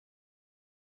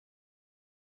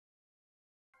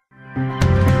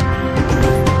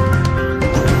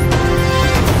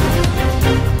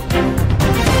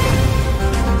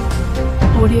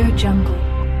Audio Jungle.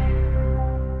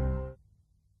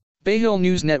 Bayhill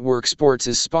News Network Sports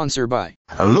is sponsored by.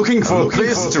 Looking for a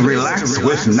place to relax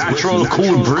with natural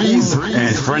cool breeze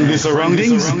and friendly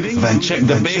surroundings? Then check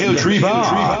the Bayhill Tree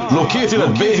Bar, located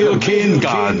at Bayhill Cane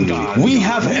Garden. We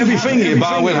have everything a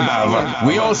bar will have.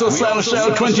 We also sell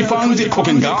Shell 20 pounds of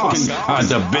cooking gas at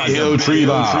the Bayhill Tree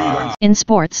Bar. In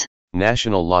sports,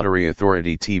 National Lottery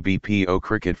Authority TBPO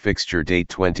cricket fixture date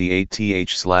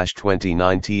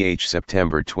 28th/29th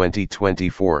September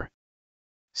 2024.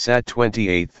 Sat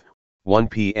 28th, 1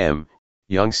 p.m.,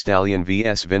 Young Stallion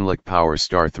vs Vinlik Power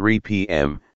Star 3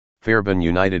 p.m., Fairbairn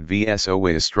United vs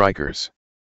Owais Strikers.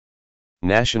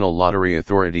 National Lottery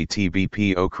Authority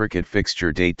TBPO cricket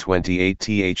fixture date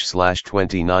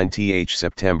 28th/29th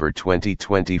September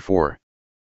 2024.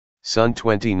 Sun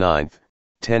 29th,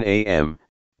 10 a.m.,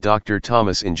 Dr.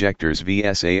 Thomas Injectors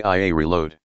vs AIA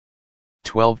Reload.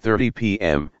 12:30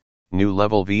 p.m., New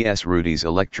Level vs Rudy's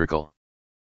Electrical.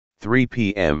 3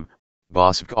 p.m.,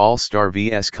 Bosvik All-Star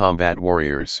vs Combat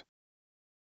Warriors.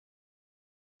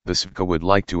 The SVCA would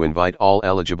like to invite all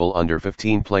eligible under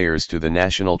 15 players to the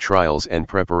National Trials and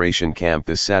Preparation Camp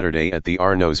this Saturday at the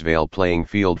Arnos Vale playing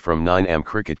field from 9 am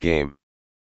cricket game.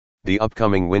 The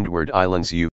upcoming Windward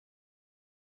Islands U.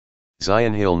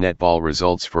 Zion Hill netball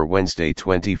results for Wednesday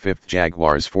 25th: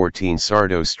 Jaguars 14,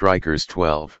 Sardo Strikers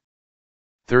 12.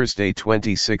 Thursday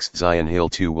 26th, Zion Hill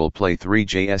 2 will play 3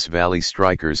 JS Valley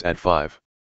Strikers at 5.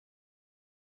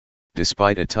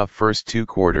 Despite a tough first two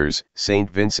quarters, St.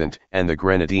 Vincent and the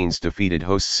Grenadines defeated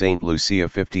hosts St. Lucia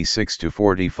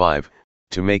 56-45,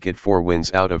 to make it 4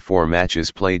 wins out of 4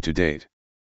 matches played to date.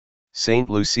 St.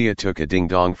 Lucia took a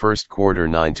ding-dong first quarter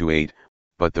 9-8,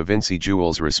 but the Vincy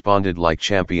Jewels responded like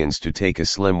champions to take a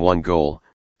slim 1-goal,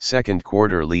 second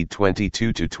quarter lead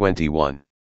 22-21.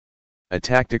 A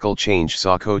tactical change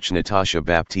saw coach Natasha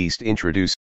Baptiste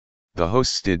introduce. The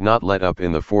hosts did not let up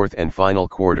in the fourth and final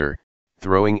quarter,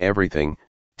 throwing everything,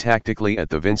 tactically at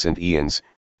the Vincent Ians,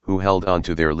 who held on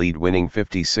to their lead winning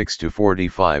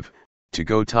 56-45, to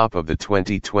go top of the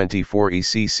 2024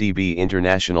 ECCB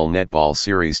International Netball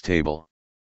Series table.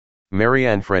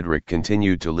 Marianne Frederick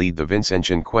continued to lead the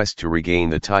Vincentian quest to regain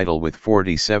the title with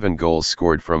 47 goals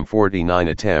scored from 49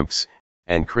 attempts,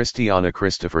 and Christiana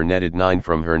Christopher netted 9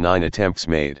 from her 9 attempts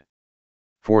made.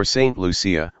 For St.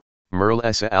 Lucia,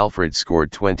 Merlessa Alfred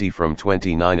scored 20 from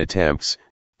 29 attempts,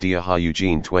 Diaha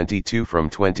Eugene 22 from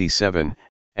 27,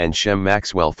 and Shem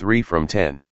Maxwell 3 from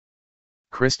 10.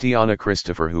 Christiana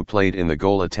Christopher, who played in the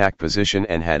goal attack position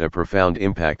and had a profound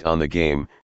impact on the game,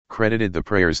 credited the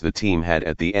prayers the team had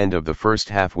at the end of the first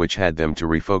half, which had them to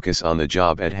refocus on the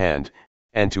job at hand,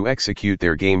 and to execute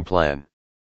their game plan.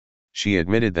 She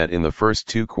admitted that in the first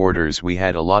 2 quarters we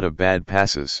had a lot of bad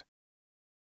passes.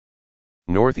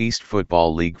 Northeast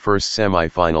Football League first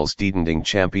semi-finals, Deedending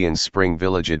champions Spring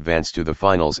Village advanced to the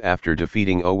finals after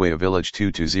defeating Owea Village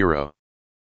 2-0.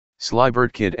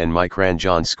 Slybert Kid and Mike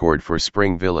Ranjan scored for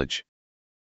Spring Village.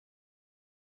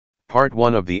 Part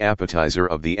 1 of the appetizer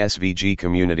of the SVG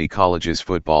Community College's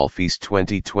Football Feast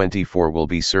 2024 will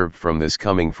be served from this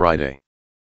coming Friday,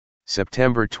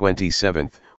 September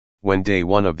 27th, when Day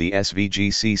 1 of the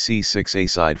SVGCC 6A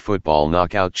Side Football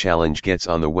Knockout Challenge gets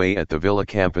on the way at the Villa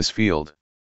Campus Field.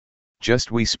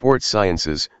 Just We Sports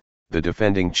Sciences, the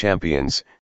defending champions,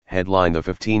 headline the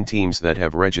 15 teams that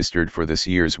have registered for this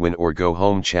year's Win or Go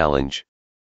Home Challenge.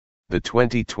 The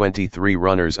 2023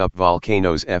 runners-up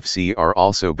Volcanoes FC are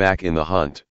also back in the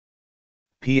hunt.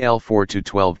 PL 4 to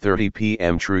 12:30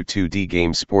 p.m. True 2D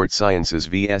Game Sports Sciences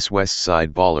vs West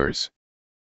Side Ballers.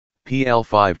 PL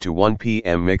 5 to 1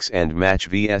 p.m. Mix and Match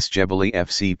vs Jebeli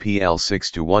FC. PL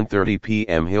 6 to 1:30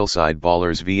 p.m. Hillside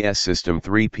Ballers vs System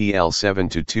 3. PL 7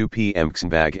 to 2 p.m.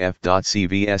 Xmbag F.C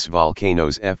vs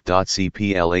Volcanoes F.C.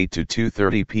 PL 8 to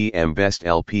 2:30 p.m. Best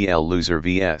LPL Loser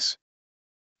vs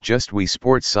Just We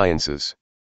Sports Sciences.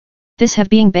 This have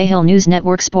been Bayhill News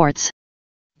Network Sports.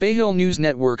 Bayhill News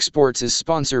Network Sports is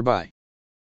sponsored by.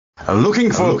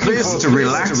 Looking for a place to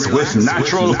relax with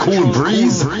natural cool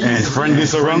breeze and friendly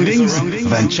surroundings?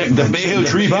 Then check the Bayhill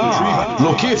Tree Bar,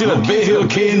 located at Bayhill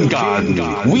Cane Garden.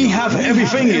 We have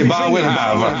everything a bar will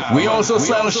have. We also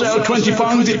sell Shell 20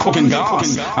 pounds of cooking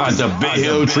gas at the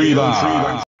Bayhill Tree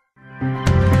Bar.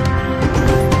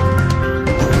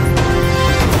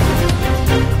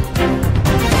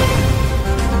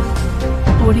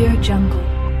 Audio Jungle.